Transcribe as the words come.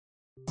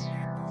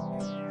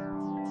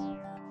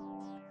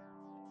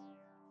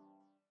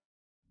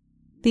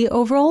The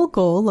overall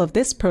goal of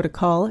this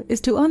protocol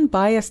is to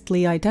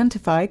unbiasedly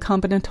identify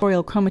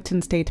combinatorial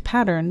chromatin state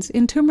patterns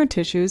in tumor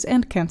tissues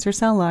and cancer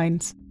cell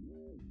lines.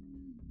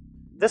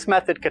 This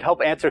method could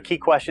help answer key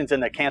questions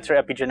in the cancer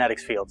epigenetics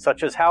field,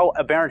 such as how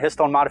aberrant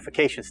histone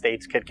modification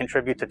states could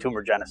contribute to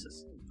tumor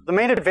genesis. The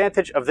main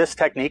advantage of this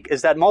technique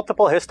is that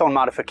multiple histone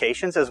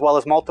modifications as well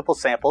as multiple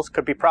samples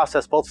could be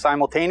processed both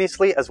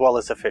simultaneously as well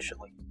as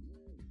efficiently.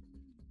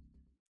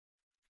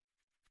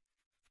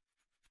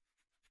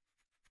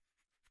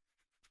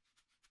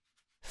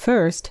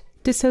 First,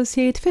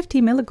 dissociate 50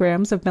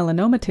 milligrams of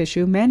melanoma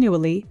tissue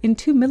manually in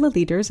 2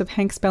 milliliters of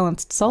Hanks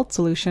balanced salt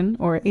solution,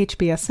 or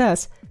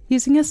HBSS,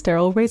 using a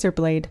sterile razor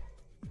blade.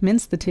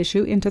 Mince the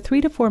tissue into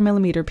 3 to 4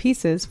 millimeter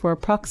pieces for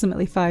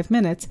approximately 5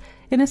 minutes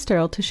in a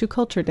sterile tissue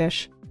culture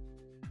dish.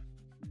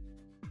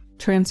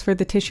 Transfer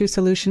the tissue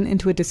solution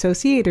into a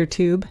dissociator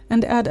tube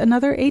and add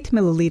another 8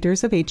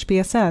 milliliters of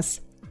HBSS.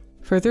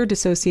 Further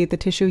dissociate the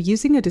tissue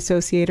using a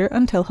dissociator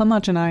until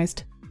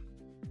homogenized.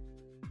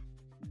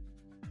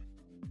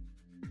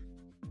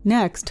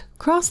 Next,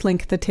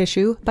 cross-link the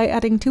tissue by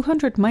adding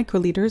 200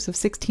 microliters of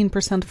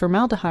 16%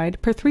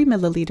 formaldehyde per 3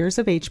 milliliters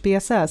of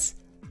HBSS.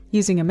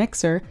 Using a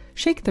mixer,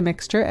 shake the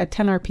mixture at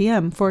 10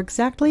 rpm for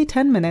exactly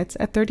 10 minutes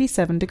at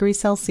 37 degrees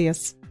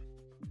Celsius.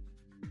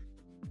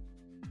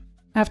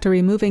 After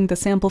removing the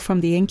sample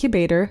from the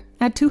incubator,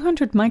 add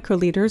 200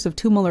 microliters of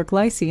 2-molar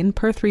glycine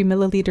per 3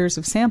 milliliters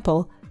of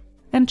sample,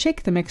 and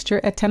shake the mixture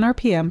at 10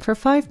 rpm for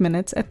 5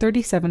 minutes at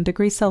 37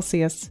 degrees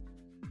Celsius.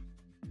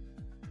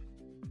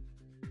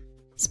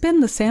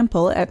 Spin the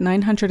sample at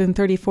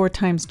 934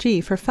 times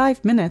G for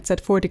 5 minutes at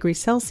 4 degrees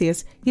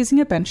Celsius using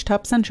a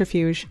benchtop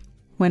centrifuge.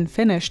 When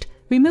finished,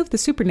 remove the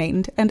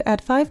supernatant and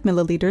add 5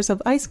 milliliters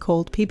of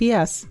ice-cold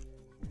PBS.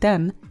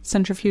 Then,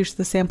 centrifuge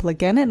the sample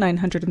again at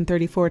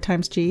 934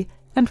 times G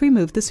and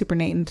remove the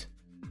supernatant.